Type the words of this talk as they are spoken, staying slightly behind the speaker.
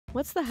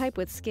What's the hype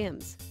with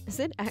Skims? Is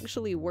it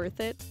actually worth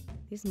it?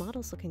 These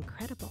models look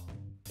incredible.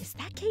 Is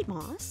that Kate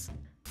Moss?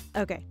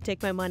 Okay,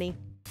 take my money.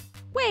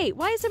 Wait,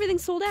 why is everything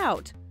sold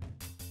out?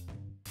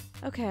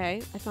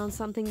 Okay, I found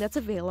something that's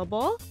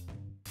available.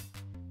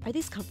 Are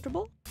these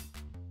comfortable?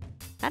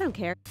 I don't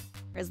care,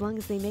 as long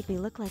as they make me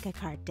look like a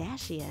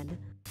Kardashian.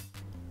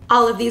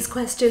 All of these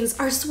questions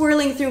are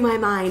swirling through my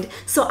mind,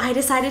 so I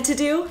decided to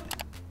do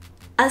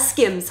a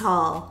Skims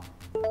haul.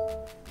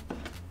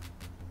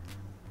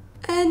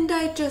 And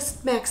I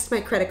just maxed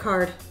my credit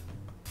card.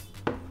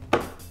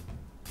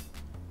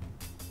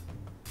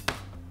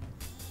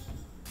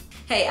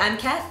 Hey, I'm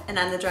Kat, and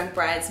I'm the Drunk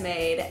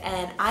Bridesmaid,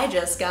 and I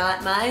just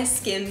got my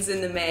Skims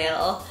in the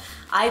mail.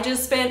 I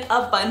just spent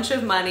a bunch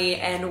of money,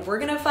 and we're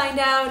gonna find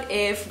out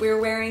if we're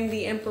wearing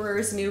the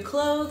Emperor's new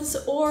clothes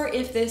or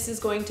if this is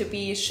going to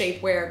be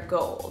shapewear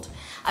gold.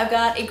 I've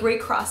got a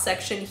great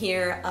cross-section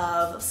here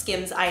of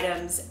Skims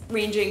items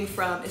ranging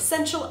from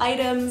essential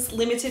items,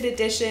 limited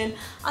edition,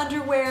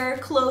 underwear,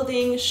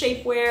 clothing,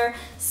 shapewear,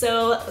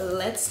 so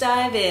let's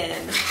dive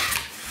in.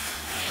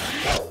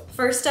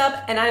 First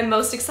up, and I'm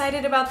most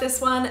excited about this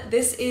one,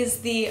 this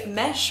is the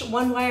Mesh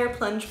One-Wire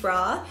Plunge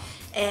Bra.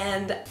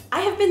 And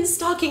I have been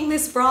stalking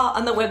this bra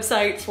on the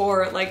website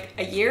for like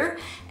a year,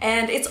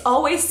 and it's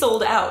always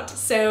sold out.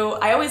 So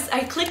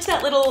I clicked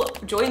that little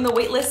join the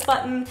waitlist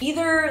button.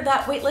 Either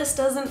that waitlist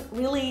doesn't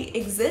really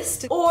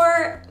exist,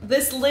 or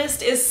this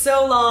list is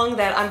so long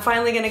that I'm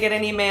finally gonna get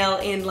an email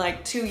in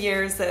like 2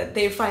 years that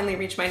they've finally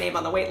reached my name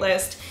on the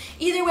waitlist.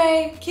 Either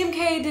way, Kim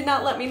K did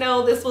not let me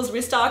know this was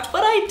restocked,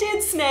 but I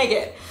did snag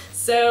it.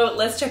 So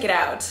let's check it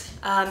out.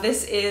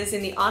 This is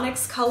in the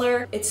onyx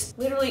color. It's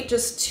literally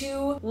just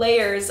 2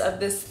 layers of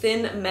this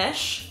thin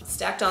mesh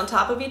stacked on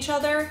top of each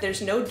other.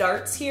 There's no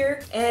darts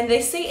here. And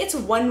they say it's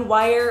 1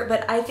 wire,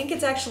 but I think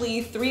it's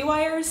actually 3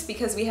 wires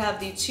because we have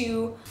the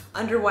 2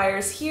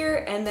 underwires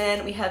here, and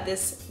then we have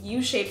this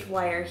U-shaped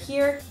wire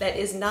here that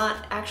is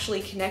not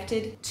actually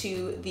connected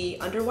to the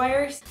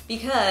underwires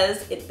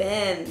because it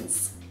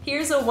bends.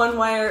 Here's a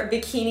 1-wire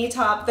bikini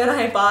top that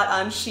I bought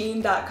on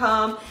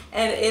Shein.com,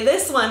 and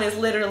this one is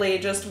literally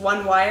just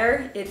 1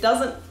 wire. It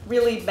doesn't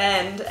really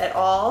bend at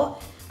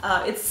all.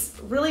 It's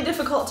really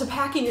difficult to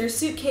pack in your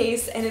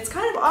suitcase, and it's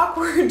kind of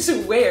awkward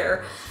to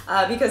wear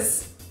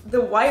because the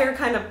wire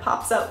kind of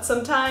pops out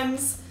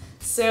sometimes.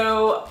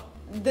 So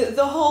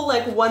the whole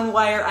like 1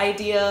 wire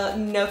idea,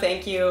 no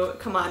thank you,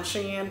 come on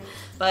Shein.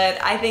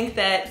 But I think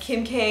that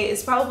Kim K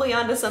is probably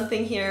onto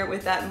something here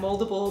with that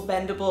moldable,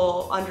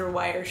 bendable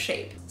underwire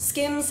shape.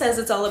 Skims says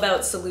it's all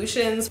about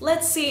solutions.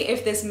 Let's see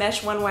if this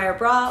mesh 1-wire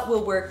bra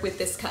will work with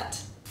this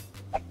cut.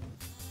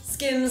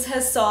 Skims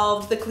has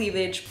solved the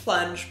cleavage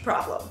plunge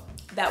problem.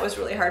 That was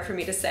really hard for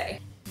me to say.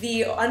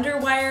 The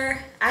underwire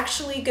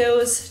actually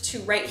goes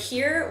to right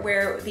here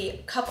where the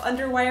cup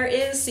underwire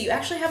is, so you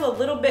actually have a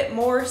little bit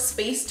more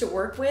space to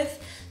work with.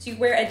 So you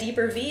wear a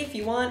deeper V if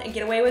you want and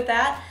get away with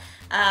that.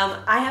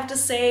 I have to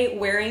say,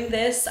 wearing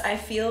this, I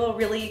feel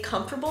really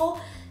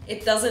comfortable.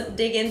 It doesn't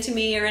dig into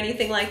me or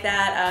anything like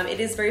that. It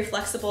is very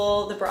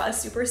flexible. The bra is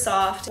super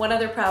soft. One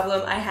other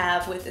problem I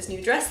have with this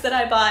new dress that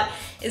I bought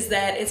is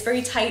that it's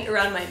very tight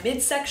around my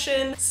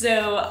midsection.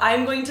 So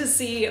I'm going to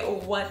see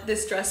what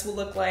this dress will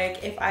look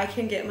like if I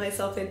can get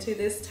myself into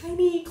this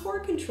tiny core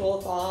control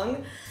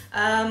thong.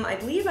 I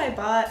believe I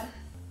bought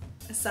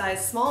a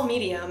size small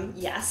medium,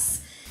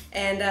 yes.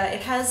 And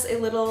it has a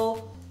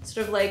little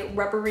sort of like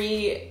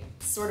rubbery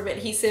sort of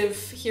adhesive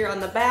here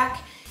on the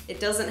back. It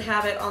doesn't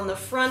have it on the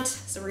front,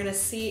 so we're gonna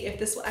see if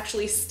this will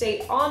actually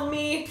stay on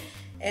me.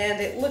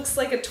 And it looks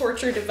like a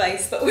torture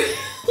device, but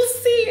we'll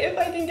see if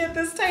I can get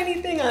this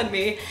tiny thing on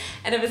me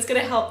and if it's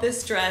gonna help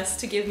this dress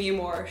to give me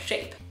more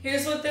shape.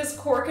 Here's what this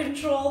core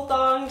control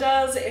thong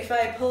does. If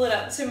I pull it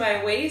up to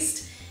my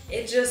waist,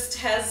 it just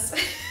has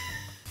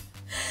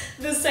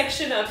the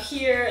section up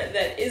here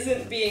that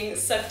isn't being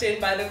sucked in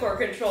by the core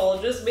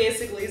control, just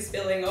basically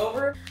spilling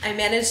over. I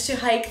managed to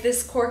hike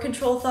this core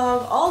control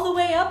thong all the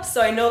way up,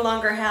 so I no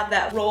longer have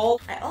that roll.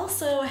 I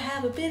also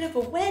have a bit of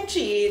a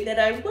wedgie that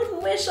I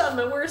wouldn't wish on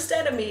my worst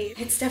enemy.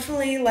 It's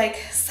definitely like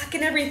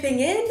sucking everything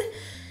in.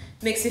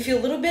 Makes me feel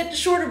a little bit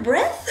short of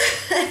breath.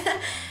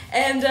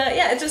 And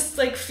yeah, it just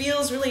like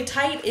feels really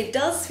tight. It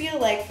does feel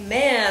like,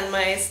 man,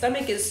 my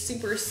stomach is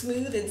super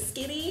smooth and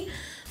skinny.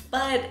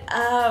 But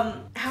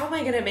how am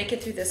I gonna make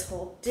it through this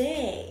whole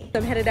day?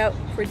 I'm headed out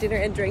for dinner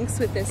and drinks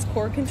with this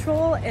core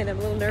control, and I'm a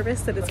little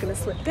nervous that it's gonna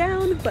slip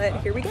down, but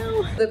here we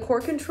go. The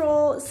core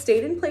control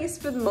stayed in place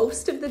for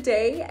most of the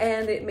day,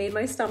 and it made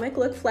my stomach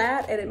look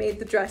flat, and it made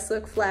the dress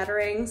look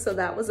flattering, so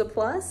that was a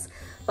plus.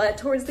 But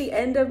towards the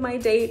end of my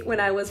date,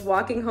 when I was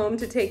walking home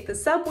to take the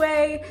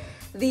subway,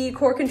 the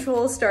core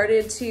control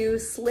started to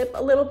slip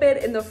a little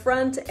bit in the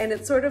front, and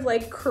it sort of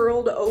like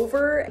curled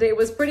over. It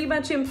was pretty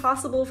much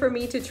impossible for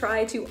me to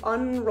try to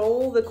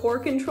unroll the core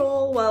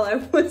control while I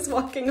was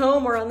walking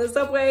home or on the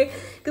subway,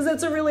 because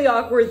it's a really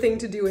awkward thing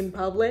to do in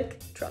public,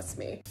 trust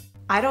me.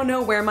 I don't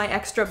know where my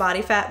extra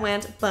body fat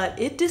went, but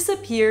it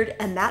disappeared,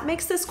 and that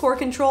makes this core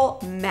control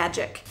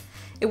magic.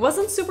 It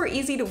wasn't super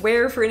easy to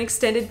wear for an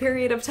extended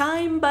period of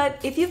time, but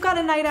if you've got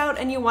a night out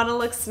and you want to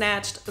look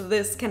snatched,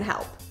 this can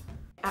help.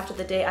 After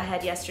the day I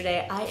had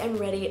yesterday, I am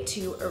ready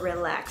to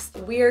relax.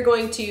 We are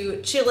going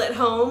to chill at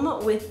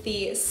home with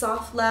the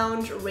Soft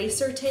Lounge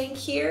Racer Tank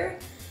here.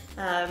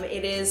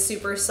 It is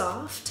super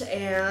soft,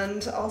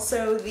 and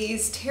also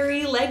these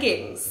terry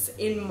leggings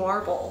in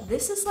marble.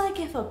 This is like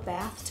if a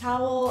bath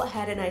towel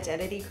had an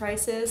identity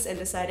crisis and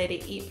decided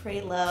to eat, pray,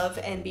 love,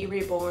 and be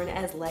reborn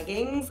as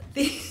leggings.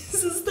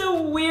 This is the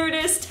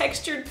weirdest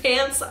textured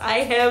pants I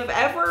have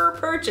ever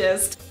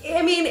purchased.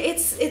 I mean,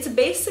 it's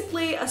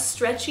basically a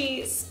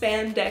stretchy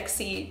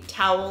spandexy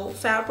towel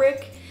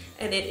fabric,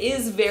 and it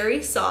is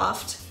very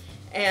soft.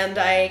 And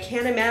I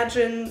can't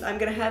imagine I'm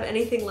gonna have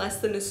anything less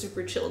than a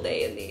super chill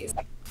day in these.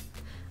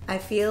 I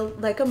feel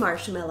like a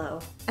marshmallow.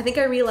 I think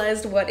I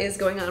realized what is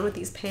going on with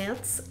these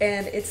pants,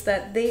 and it's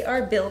that they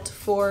are built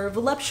for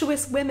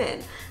voluptuous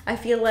women. I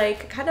feel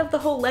like kind of the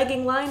whole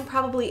legging line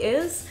probably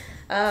is.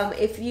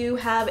 If you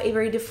have a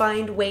very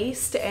defined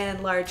waist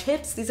and large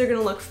hips, these are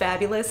gonna look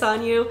fabulous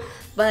on you.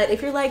 But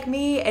if you're like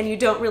me and you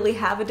don't really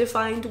have a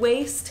defined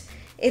waist,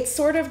 it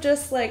sort of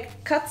just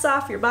like cuts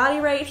off your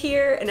body right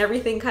here and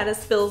everything kind of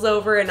spills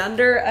over and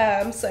under.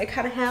 So I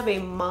kind of have a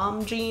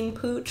mom jean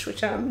pooch,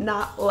 which I'm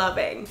not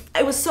loving.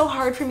 It was so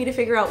hard for me to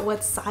figure out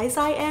what size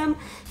I am,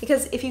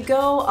 because if you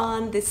go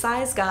on the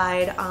size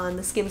guide on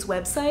the Skims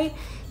website,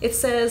 it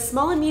says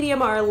small and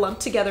medium are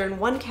lumped together in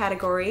one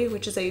category,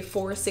 which is a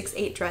 4, 6,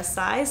 8 dress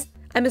size.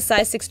 I'm a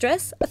size 6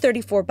 dress, a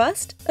 34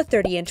 bust, a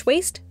 30-inch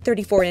waist,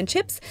 34-inch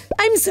hips.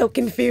 I'm so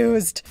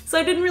confused. So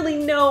I didn't really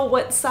know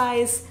what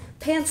size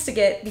pants to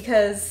get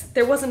because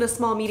there wasn't a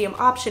small medium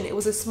option, it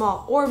was a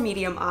small or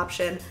medium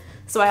option.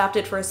 So I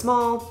opted for a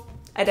small.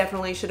 I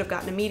definitely should have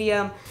gotten a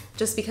medium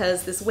just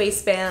because this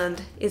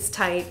waistband is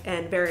tight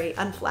and very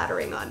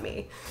unflattering on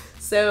me.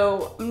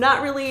 So I'm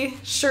not really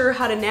sure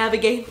how to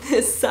navigate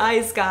this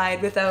size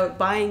guide without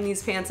buying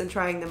these pants and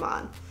trying them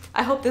on.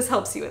 I hope this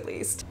helps you at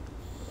least.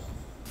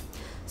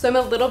 So I'm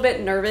a little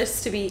bit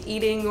nervous to be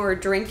eating or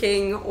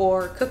drinking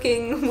or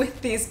cooking with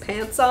these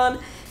pants on,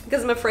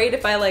 because I'm afraid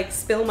if I like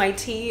spill my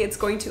tea, it's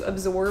going to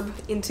absorb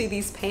into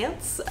these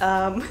pants.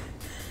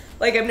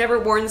 Like I've never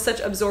worn such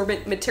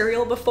absorbent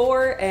material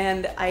before,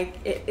 and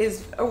it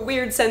is a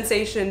weird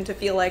sensation to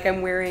feel like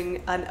I'm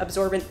wearing an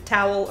absorbent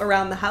towel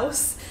around the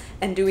house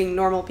and doing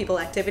normal people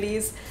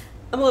activities.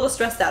 I'm a little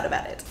stressed out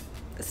about it,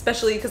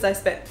 especially because I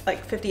spent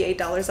like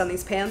 $58 on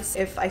these pants.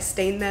 If I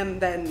stain them,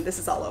 then this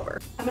is all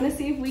over. I'm gonna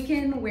see if we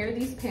can wear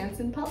these pants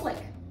in public.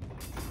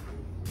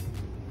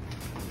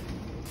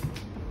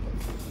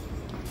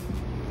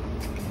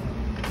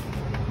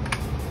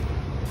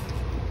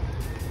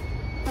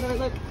 How do I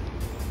look?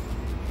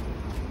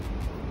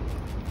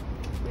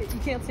 Wait, you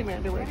can't see my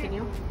underwear, can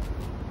you?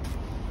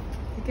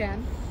 You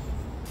can.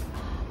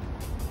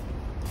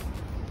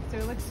 So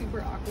I look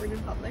super awkward in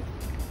public.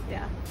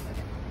 Yeah,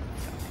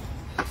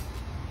 okay.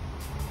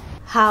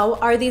 How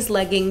are these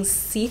leggings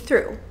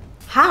see-through?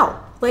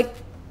 How? Like,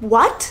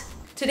 what?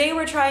 Today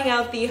we're trying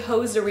out the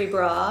Hosiery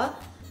bra,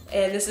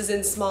 and this is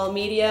in small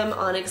medium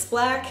onyx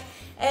black,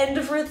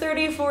 and for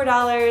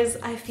 $34,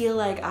 I feel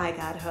like I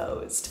got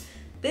hosed.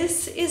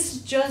 This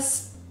is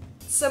just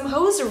some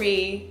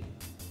hosiery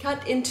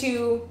cut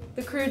into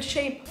the crude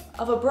shape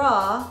of a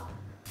bra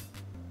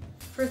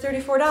for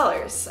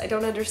 $34. I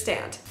don't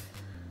understand.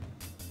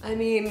 I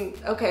mean,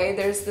 okay,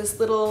 there's this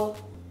little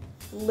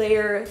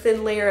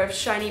thin layer of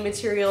shiny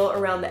material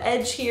around the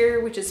edge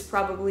here, which is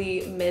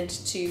probably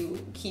meant to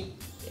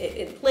keep it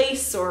in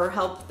place or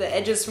help the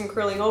edges from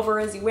curling over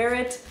as you wear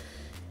it.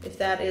 If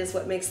that is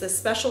what makes this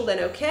special, then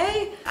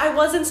okay. I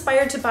was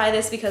inspired to buy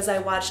this because I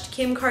watched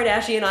Kim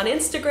Kardashian on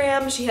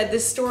Instagram. She had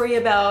this story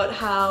about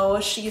how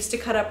she used to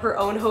cut up her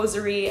own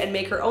hosiery and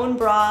make her own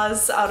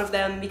bras out of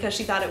them because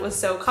she thought it was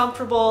so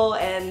comfortable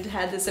and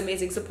had this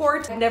amazing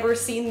support. I've never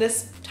seen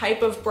this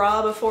type of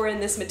bra before in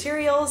this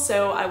material,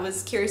 so I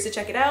was curious to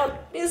check it out.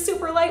 It is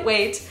super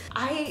lightweight.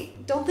 I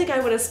don't think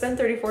I would have spent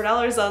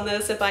 $34 on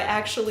this if I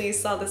actually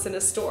saw this in a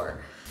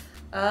store.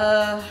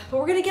 But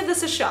we're gonna give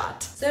this a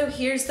shot. So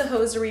here's the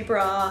hosiery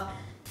bra.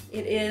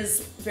 It is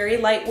very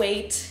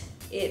lightweight.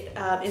 It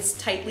is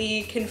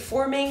tightly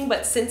conforming,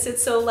 but since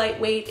it's so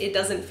lightweight, it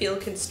doesn't feel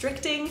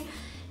constricting.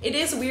 It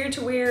is weird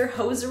to wear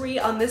hosiery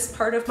on this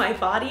part of my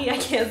body. I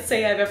can't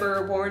say I've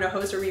ever worn a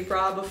hosiery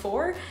bra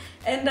before,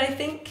 and I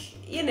think,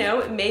 you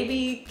know,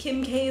 maybe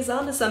Kim K is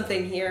onto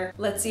something here.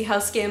 Let's see how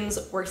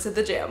Skims works at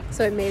the gym.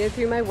 So I made it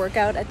through my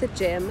workout at the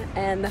gym,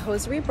 and the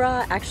hosiery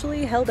bra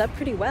actually held up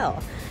pretty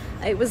well.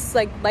 It was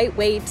like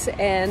lightweight,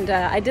 and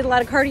I did a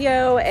lot of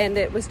cardio and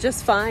it was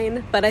just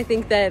fine, but I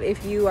think that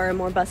if you are a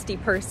more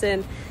busty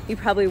person, you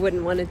probably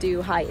wouldn't want to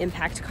do high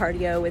impact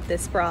cardio with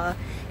this bra.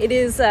 It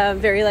is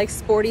very like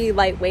sporty,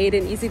 lightweight,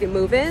 and easy to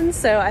move in,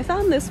 so I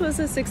found this was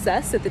a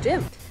success at the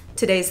gym.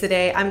 Today's the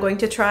day I'm going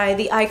to try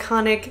the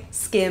iconic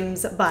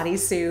Skims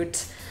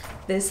bodysuit.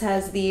 This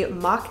has the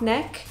mock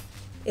neck.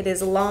 It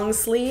is a long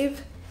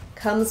sleeve,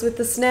 comes with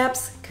the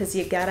snaps, because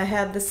you gotta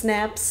have the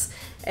snaps.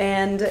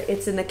 And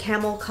it's in the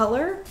camel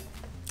color.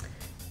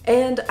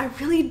 And I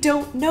really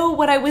don't know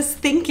what I was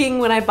thinking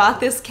when I bought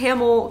this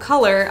camel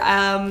color.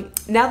 Now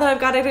that I've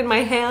got it in my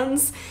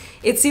hands,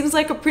 it seems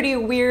like a pretty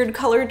weird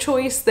color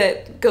choice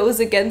that goes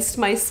against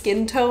my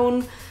skin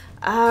tone.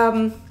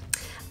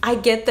 I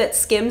get that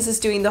Skims is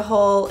doing the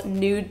whole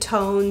nude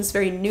tones,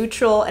 very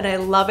neutral, and I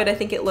love it. I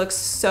think it looks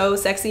so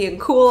sexy and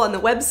cool on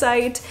the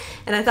website,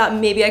 and I thought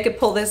maybe I could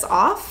pull this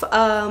off,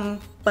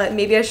 but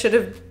maybe I should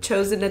have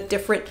chosen a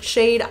different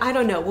shade. I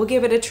don't know, we'll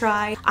give it a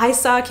try. I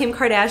saw Kim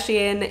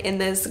Kardashian in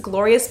this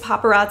glorious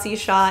paparazzi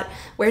shot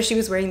where she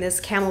was wearing this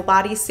camel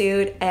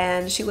bodysuit,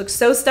 and she looked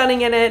so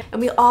stunning in it, and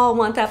we all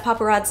want that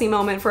paparazzi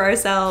moment for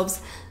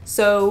ourselves.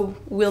 So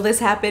will this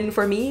happen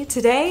for me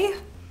today?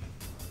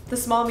 The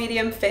small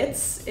medium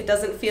fits. It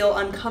doesn't feel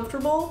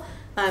uncomfortable.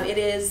 It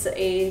is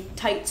a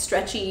tight,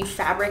 stretchy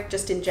fabric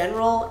just in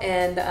general,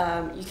 and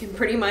you can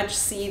pretty much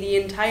see the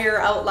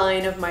entire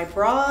outline of my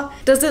bra.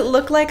 Does it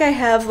look like I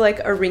have like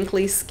a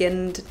wrinkly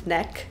skinned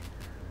neck?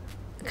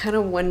 I'm kind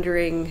of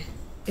wondering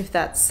if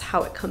that's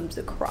how it comes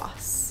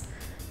across.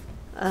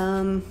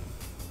 I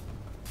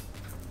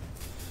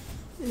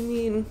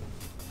mean,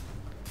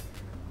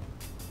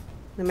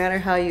 no matter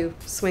how you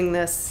swing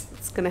this,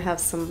 it's gonna have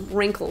some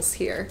wrinkles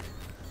here.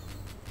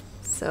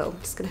 So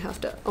I'm just gonna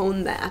have to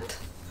own that.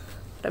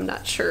 But I'm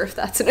not sure if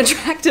that's an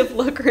attractive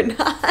look or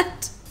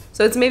not.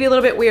 So it's maybe a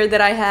little bit weird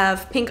that I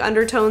have pink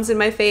undertones in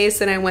my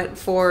face and I went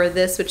for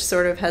this, which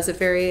sort of has a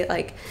very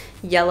like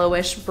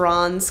yellowish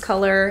bronze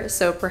color.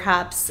 So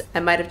perhaps I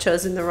might have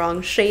chosen the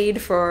wrong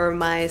shade for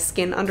my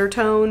skin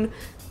undertone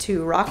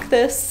to rock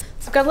this.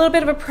 So I've got a little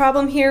bit of a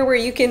problem here where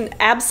you can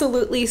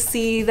absolutely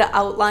see the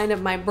outline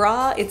of my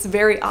bra. It's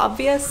very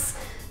obvious.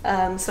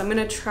 So I'm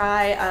gonna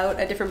try out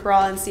a different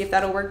bra and see if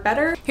that'll work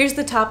better. Here's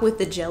the top with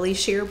the jelly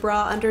sheer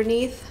bra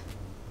underneath.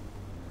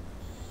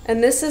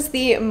 And this is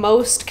the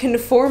most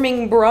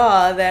conforming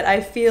bra that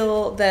I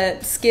feel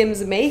that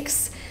Skims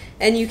makes.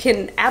 And you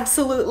can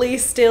absolutely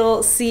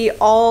still see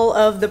all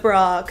of the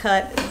bra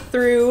cut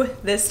through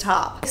this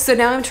top. So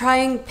now I'm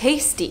trying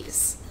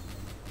pasties.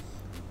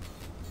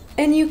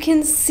 And you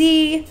can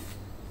see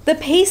the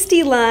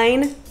pasty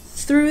line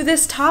through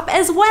this top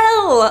as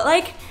well.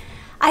 Like,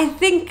 I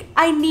think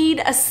I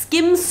need a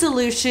Skims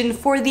solution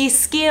for these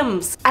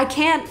Skims. I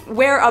can't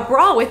wear a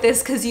bra with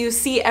this because you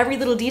see every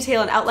little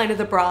detail and outline of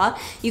the bra.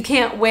 You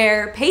can't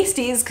wear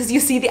pasties because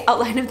you see the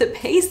outline of the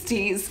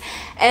pasties.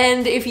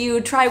 And if you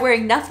try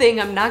wearing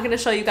nothing, I'm not gonna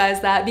show you guys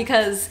that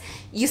because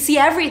you see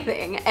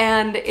everything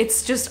and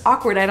it's just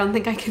awkward. I don't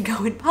think I could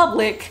go in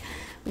public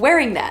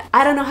wearing that.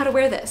 I don't know how to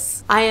wear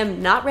this. I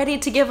am not ready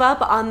to give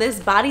up on this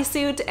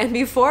bodysuit, and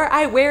before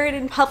I wear it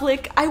in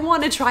public, I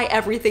want to try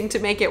everything to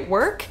make it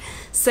work.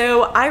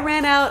 So I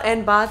ran out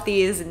and bought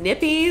these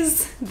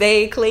nippies.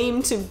 They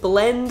claim to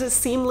blend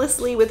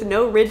seamlessly with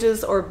no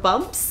ridges or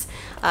bumps.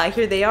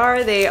 Here they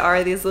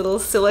are these little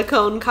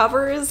silicone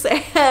covers,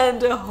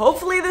 and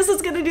hopefully this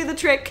is gonna do the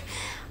trick.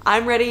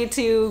 I'm ready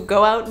to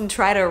go out and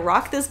try to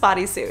rock this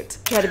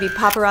bodysuit. Try to be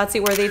paparazzi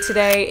worthy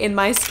today in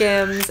my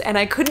Skims, and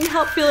I couldn't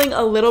help feeling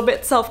a little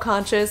bit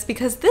self-conscious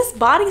because this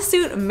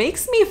bodysuit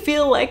makes me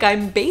feel like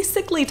I'm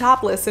basically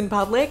topless in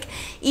public,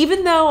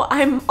 even though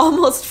I'm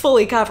almost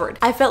fully covered.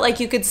 I felt like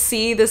you could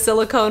see the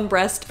silicone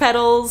breast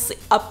pedals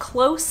up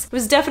close. It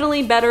was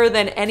definitely better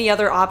than any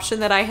other option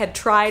that I had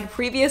tried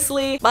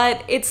previously,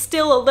 but it's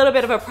still a little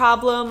bit of a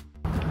problem.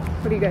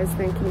 What do you guys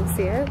think? Can you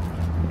see it?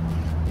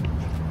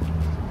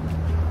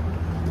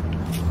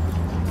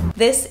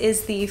 This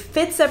is the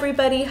Fits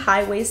Everybody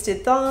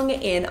high-waisted thong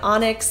in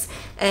onyx,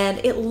 and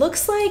it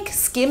looks like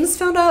Skims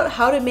found out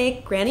how to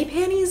make granny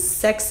panties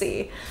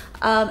sexy.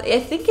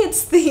 I think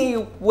it's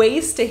the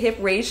waist to hip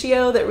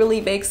ratio that really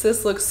makes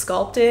this look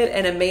sculpted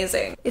and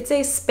amazing. It's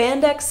a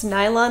spandex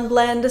nylon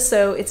blend,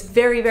 so it's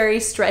very, very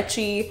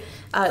stretchy.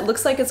 It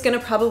looks like it's gonna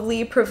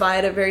probably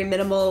provide a very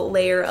minimal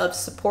layer of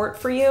support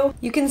for you.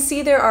 You can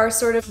see there are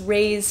sort of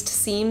raised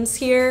seams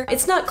here.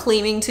 It's not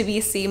claiming to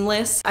be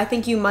seamless. I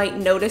think you might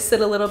notice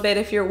it a little bit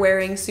if you're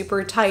wearing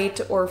super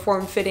tight or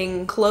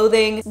form-fitting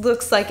clothing. It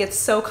looks like it's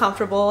so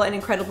comfortable and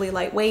incredibly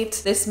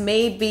lightweight. This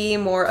may be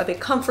more of a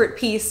comfort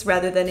piece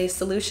rather than a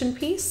solution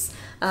piece,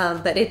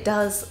 but it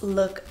does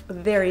look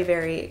very,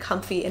 very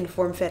comfy and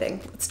form-fitting.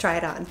 Let's try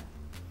it on.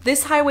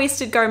 This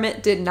high-waisted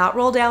garment did not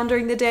roll down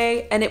during the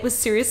day, and it was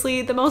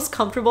seriously the most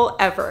comfortable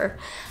ever.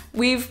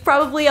 We've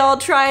probably all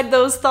tried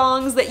those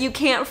thongs that you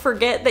can't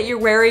forget that you're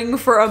wearing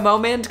for a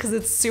moment because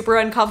it's super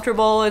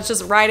uncomfortable, it's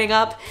just riding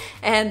up,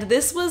 and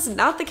this was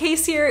not the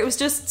case here. It was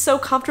just so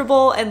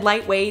comfortable and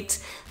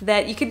lightweight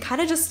that you can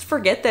kind of just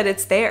forget that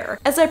it's there.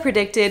 As I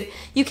predicted,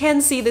 you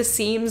can see the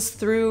seams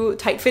through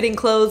tight-fitting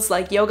clothes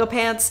like yoga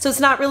pants, so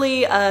it's not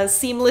really a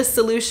seamless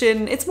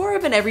solution, it's more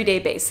of an everyday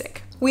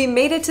basic. We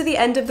made it to the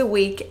end of the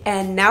week,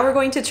 and now we're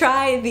going to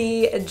try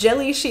the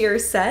Jelly Sheer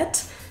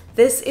set.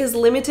 This is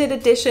limited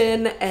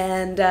edition,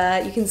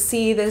 and you can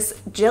see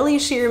this jelly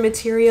sheer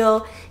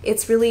material.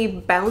 It's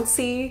really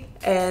bouncy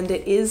and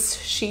it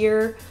is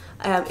sheer.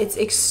 It's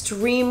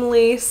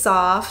extremely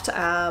soft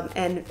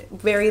and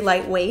very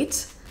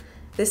lightweight.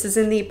 This is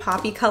in the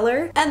poppy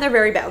color, and they're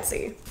very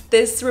bouncy.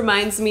 This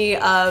reminds me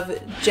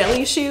of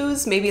jelly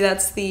shoes. Maybe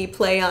that's the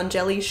play on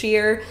jelly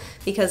sheer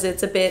because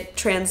it's a bit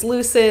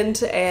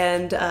translucent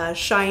and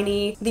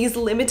shiny. These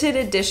limited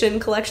edition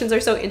collections are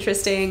so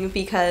interesting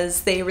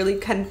because they really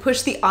can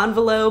push the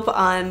envelope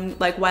on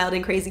like wild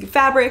and crazy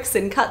fabrics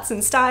and cuts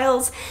and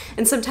styles.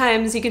 And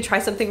sometimes you can try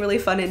something really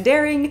fun and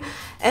daring.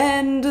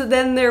 And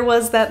then there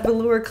was that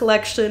velour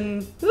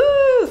collection.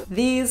 Woo!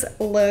 These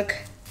look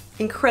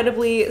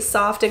incredibly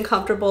soft and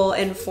comfortable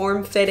and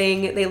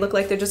form-fitting. They look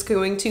like they're just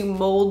going to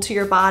mold to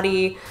your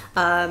body.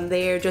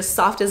 They are just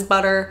soft as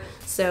butter.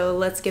 So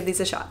let's give these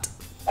a shot.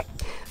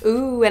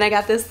 Ooh, and I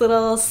got this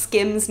little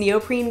Skims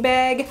neoprene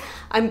bag.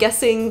 I'm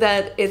guessing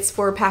that it's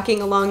for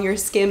packing along your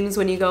Skims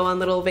when you go on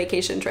little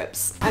vacation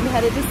trips. I'm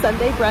headed to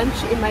Sunday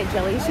brunch in my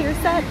jelly sheer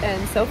set,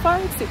 and so far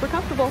it's super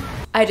comfortable.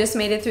 I just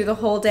made it through the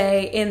whole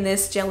day in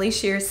this jelly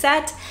sheer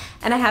set,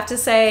 and I have to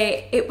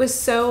say it was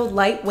so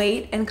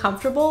lightweight and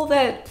comfortable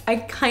that I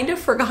kind of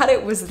forgot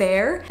it was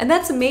there. And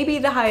that's maybe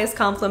the highest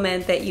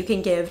compliment that you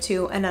can give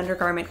to an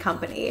undergarment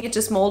company. It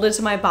just molded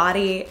to my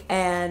body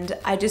and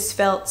I just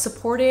felt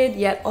supported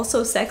yet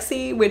also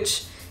sexy,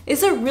 which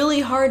is a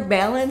really hard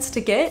balance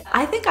to get.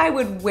 I think I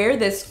would wear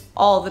this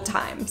all the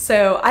time.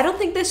 So I don't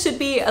think this should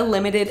be a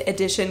limited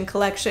edition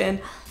collection.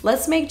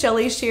 Let's make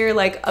jelly sheer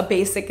like a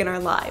basic in our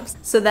lives.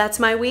 So that's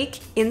my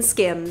week in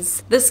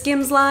Skims. The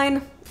Skims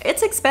line,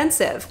 it's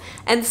expensive,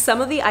 and some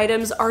of the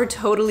items are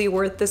totally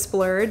worth the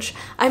splurge.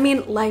 I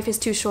mean, life is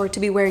too short to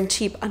be wearing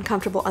cheap,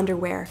 uncomfortable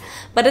underwear.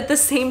 But at the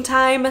same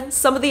time,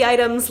 some of the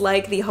items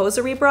like the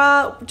hosiery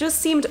bra just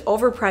seemed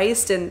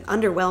overpriced and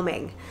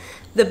underwhelming.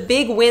 The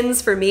big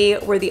wins for me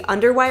were the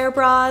Underwire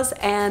bras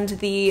and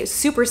the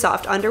super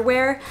soft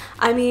underwear.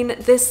 I mean,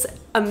 this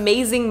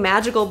amazing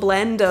magical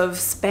blend of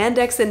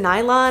spandex and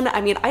nylon.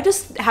 I mean, I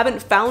just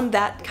haven't found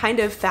that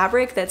kind of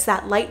fabric that's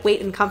that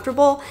lightweight and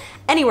comfortable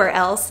anywhere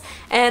else.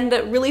 And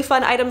really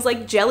fun items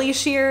like jelly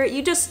sheer,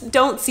 you just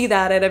don't see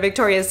that at a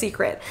Victoria's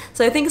Secret.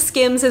 So I think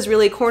Skims has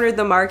really cornered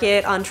the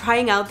market on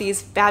trying out these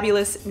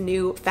fabulous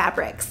new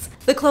fabrics.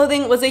 The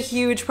clothing was a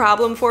huge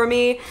problem for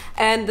me,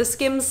 and the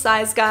Skims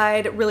size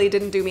guide really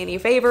didn't do me any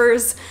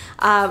favors.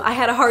 I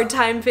had a hard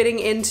time fitting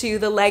into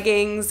the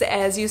leggings,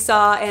 as you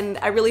saw, and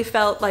I really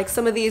felt like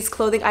some of these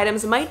clothing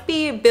items might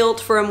be built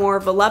for a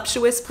more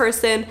voluptuous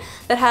person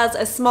that has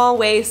a small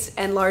waist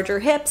and larger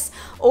hips,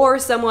 or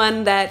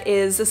someone that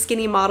is a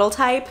skinny model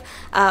type.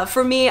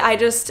 For me, I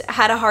just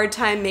had a hard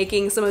time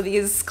making some of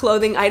these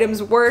clothing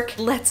items work.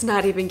 Let's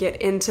not even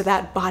get into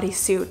that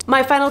bodysuit.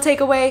 My final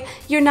takeaway,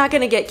 you're not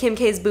gonna get Kim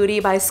K's booty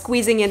by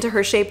squeezing into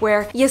her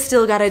shapewear. You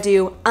still gotta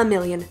do a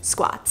million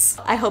squats.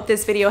 I hope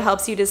this video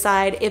helps you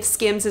decide if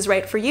Skims is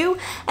right for you,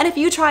 and if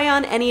you try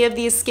on any of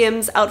these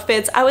Skims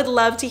outfits, I would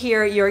love to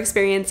hear your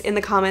experience in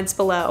the comments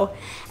below.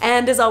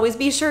 And as always,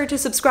 be sure to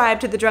subscribe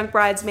to The Drunk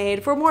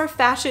Bridesmaid for more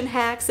fashion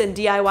hacks and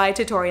DIY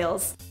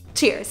tutorials.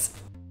 Cheers!